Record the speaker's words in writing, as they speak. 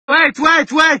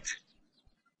wait.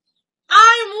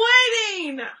 I'm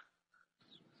waiting.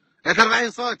 لا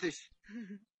ترفعين صوتك.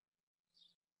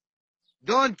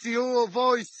 Don't your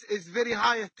voice is very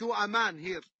high to a man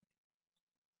here.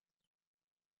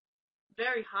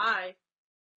 Very high.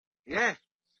 Yeah.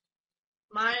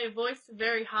 My voice is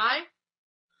very high?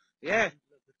 Yeah.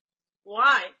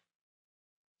 Why?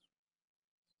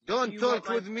 Don't talk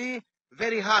with me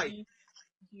very high.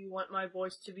 Do you want my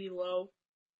voice to be low?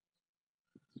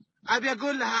 أبي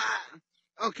أقول لها.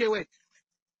 Okay, wait.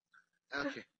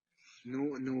 Okay.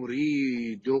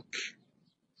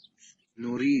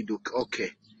 نريدك.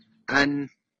 Okay. أن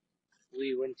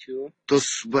We want you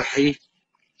تصبحي to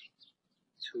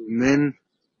من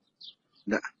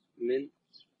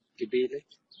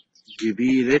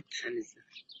قبيلة عنزة.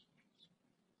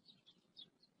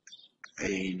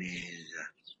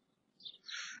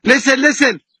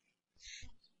 Listen.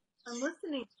 I'm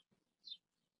listening.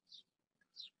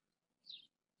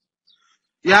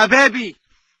 يا baby.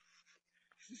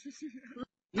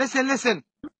 Listen.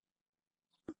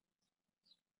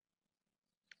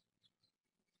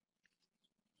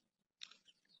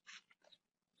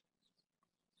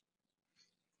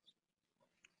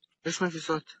 ليش ما في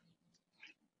صوت؟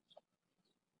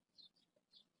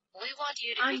 We want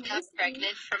you to become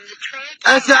pregnant from the tribe.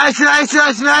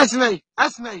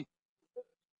 اسمعي.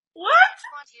 What? We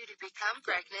want you to become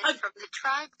pregnant from the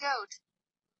tribe goat.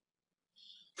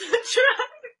 The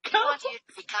tribe We want you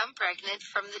to become pregnant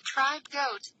from the tribe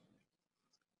goat.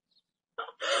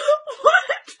 What?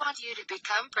 We want you to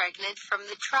become pregnant from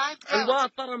the tribe goat.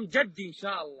 الواطر مجدي إن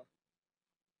شاء الله.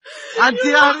 أنت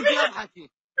يا رجل اضحكي.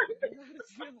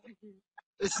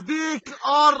 Speak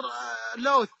or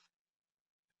loath.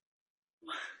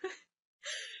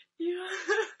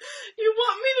 You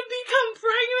want me to become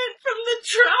pregnant from the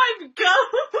tribe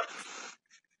goat?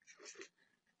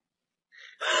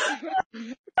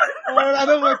 والله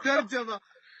أنا أبغى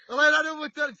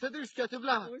ترجمة. تدري إيش كاتب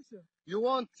لها؟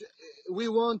 We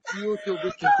want you to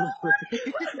become.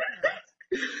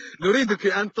 نريدك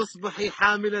أن تصبحي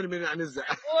حاملا من عنزة.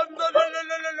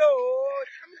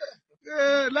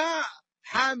 لا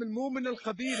حامل مو من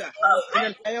القبيلة، من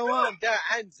الحيوان ده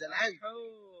عنز.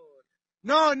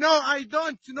 No I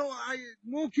don't know.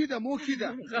 مو كذا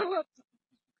غلط.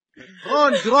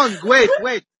 wrong.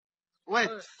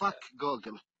 wait fuck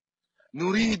جوجل.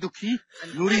 نريدك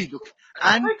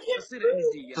أن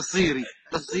تصيري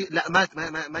لا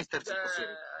ما يسترجع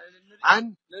تصيري.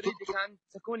 أن نريدك أن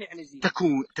تكوني عنزية.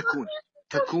 تكون تتكون.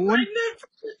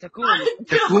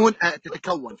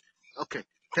 Okay.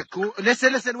 تكون.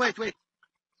 Listen. Wait.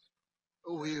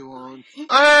 We want.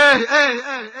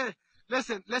 Hey.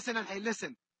 Listen الحين.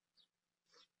 Listen.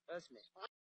 اسمع.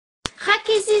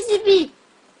 Rakizi Zebi.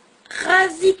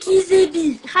 Raziki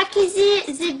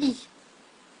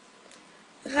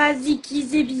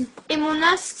Zebi. Et mon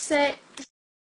os c'est